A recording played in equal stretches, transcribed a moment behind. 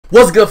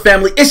What's good,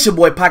 family? It's your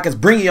boy Pockets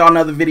bringing y'all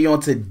another video,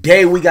 and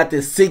today we got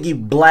this Ciggy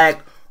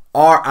Black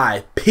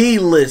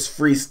Riplist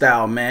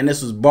freestyle, man.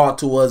 This was brought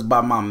to us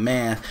by my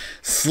man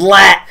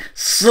Slat.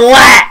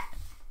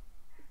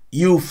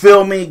 You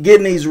feel me?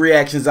 Getting these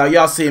reactions out.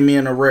 Y'all seeing me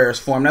in the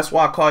rarest form. That's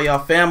why I call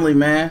y'all family,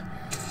 man.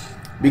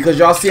 Because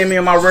y'all seeing me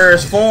in my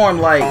rarest form.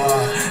 Like,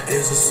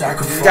 just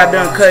got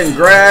done cutting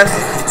grass,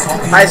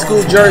 high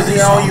school jersey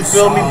on, you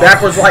feel me?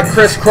 Backwards like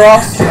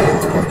crisscross.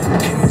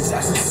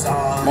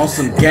 I'm on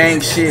some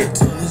gang shit.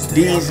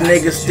 These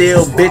niggas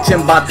still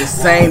bitching about the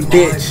same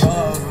bitch,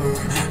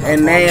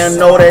 and they don't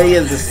know that he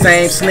is the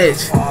same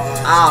snitch.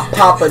 I'll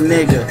pop a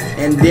nigga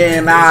and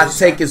then I'll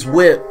take his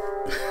whip.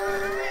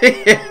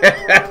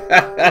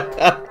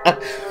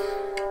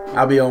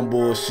 I be on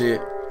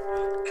bullshit.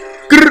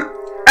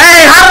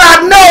 Hey, how did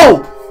I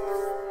know?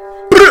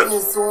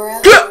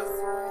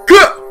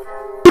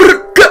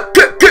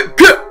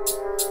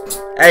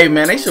 Hey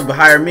man, they should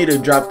hire me to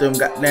drop them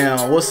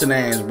goddamn, what's the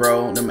names,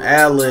 bro? Them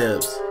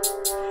ad-libs.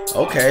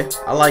 Okay,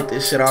 I like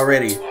this shit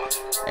already.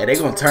 Hey, they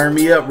gonna turn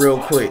me up real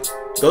quick.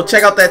 Go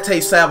check out that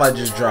Tay Sav I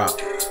just dropped.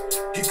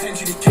 He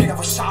claims he can't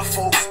ever shot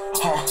folks,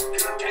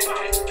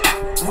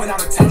 went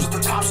out of town with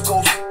the top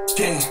scopes.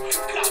 Game.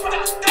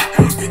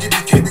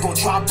 We gon'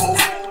 drop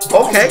both.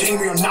 Okay. Game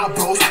we are not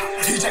bros.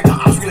 He check the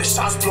ops, we let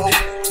shots blow.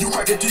 You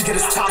crack a D, get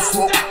his top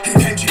smoke. He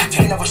claims he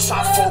can't ever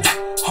shot folks,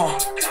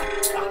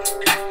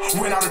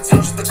 went out of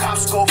town with the cop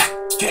scope.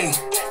 Game.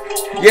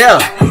 Yeah.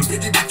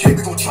 We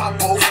gon' drop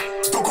both.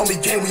 Don't call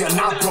me gang, we are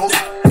not bros.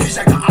 He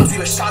check the ops,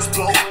 we let shots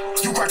blow.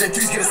 You crack that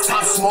 3s, get his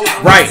top smoke.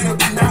 Right.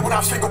 Be mad when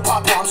I finger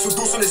pop. I'm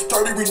seducing his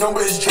 30, we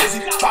number his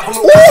jersey. Drop a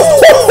little.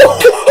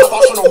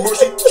 I'm no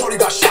mercy. Shorty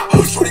got shot.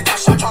 Shorty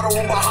got shot. Try to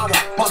run behind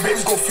her. My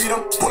baby's gon' feed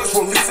him. Bullets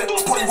release it.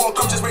 Putty walk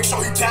up, just make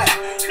sure he dead.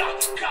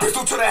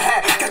 Pistol to the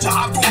head. Catch your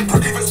eye doing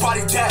prick if his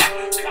body dead.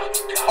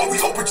 Oh, we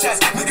open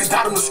chest. Niggas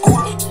died on the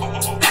scooter.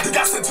 They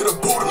got sent to the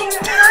border.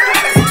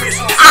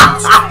 Information on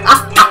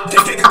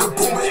they can't get the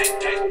booming.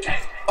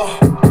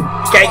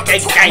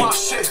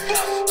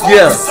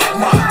 Yeah.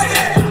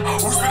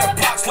 We spin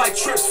blocks like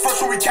trips.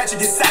 First when we catch it,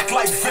 get sacked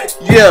like Vic.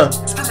 Yeah.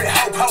 Screaming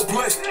help,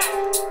 helpless.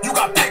 You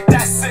got picked,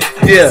 that's it.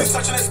 Yeah.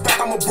 Such an expect,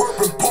 I'm a burp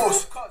and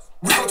pause.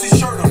 We gon'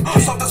 t-shirt him.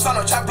 Something son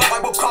of trap blood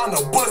like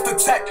Bocano. Bullets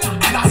detect.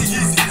 Not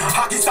easy.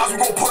 Hockey styles, we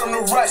gon' put him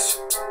to rest.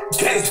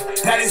 Gang,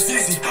 that is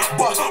easy.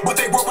 But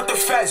they work with the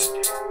feds.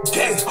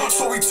 Gang,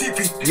 so we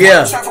TP.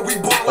 Yeah.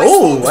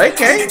 Oh,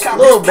 okay.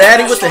 Little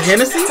baddie with the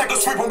Hennessy. Take a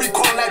sweep when we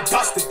callin' that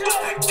dusted.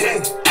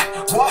 Gang.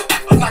 What?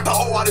 Knock the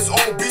O out his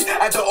own beat.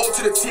 Add the O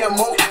to the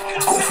TMO.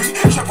 Goofy.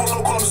 Triple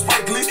low, call him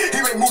Spike Lee. He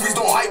make movies,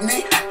 don't hype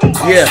me.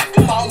 Yeah.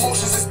 My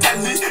emotions is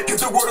deadly. Give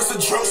the word, it's a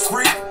drill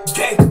spree.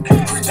 Gang.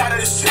 Creep out of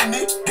this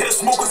chimney. Get a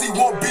smoke cause he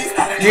won't beef.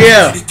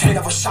 Yeah.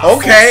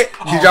 Okay.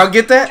 Did y'all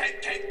get that?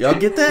 Y'all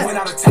get that? Went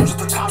out of town with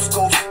the top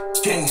scopes.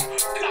 Gang.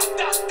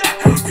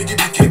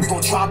 BK, we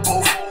gon' drop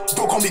both.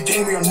 Don't call me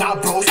gang, we are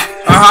not bros.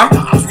 The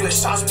ops, we let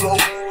shots blow.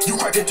 You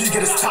crack a D,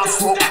 get his top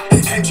smoke.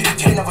 He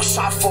can't never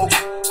shot folks.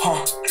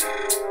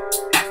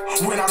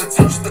 Went out of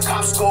town with the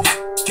cop scope.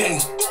 Gang.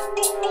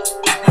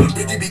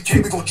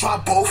 BK, we gon'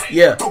 drop both.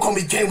 Yeah. Don't call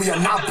me gang, we are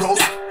not bros.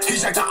 He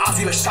check the ops,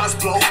 we let shots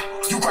blow.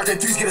 You crack that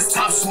 3s, get his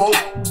top smoke.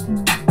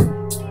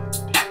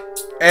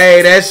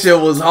 Hey, that shit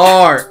was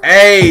hard.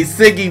 Hey,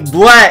 Ciggy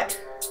Black.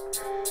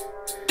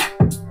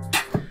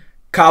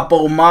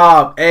 Capo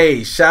Mob.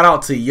 Hey, shout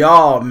out to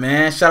y'all,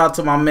 man. Shout out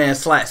to my man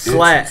Slat.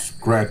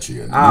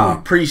 Scratchy. I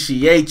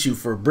appreciate you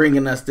for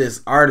bringing us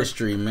this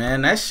artistry,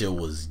 man. That shit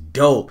was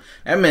dope.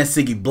 That man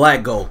Ciggy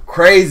Black go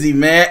crazy,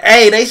 man.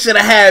 Hey, they should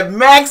have had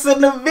Max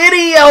in the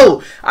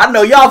video. I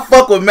know y'all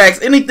fuck with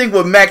Max. Anything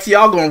with Max,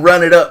 y'all gonna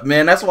run it up,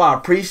 man. That's why I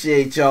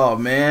appreciate y'all,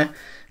 man.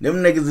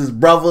 Them niggas is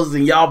brothers,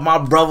 and y'all my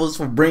brothers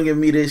for bringing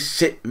me this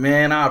shit,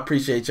 man. I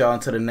appreciate y'all.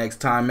 Until the next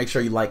time, make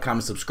sure you like,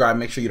 comment, subscribe.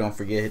 Make sure you don't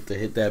forget to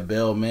hit that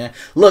bell, man.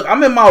 Look,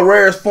 I'm in my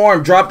rarest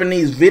form dropping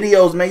these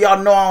videos, man.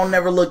 Y'all know I don't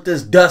never look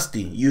this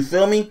dusty. You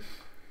feel me?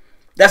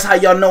 That's how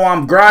y'all know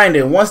I'm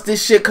grinding. Once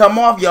this shit come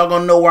off, y'all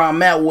gonna know where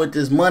I'm at with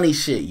this money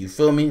shit. You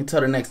feel me?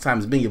 Until the next time,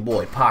 it's been your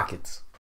boy Pockets.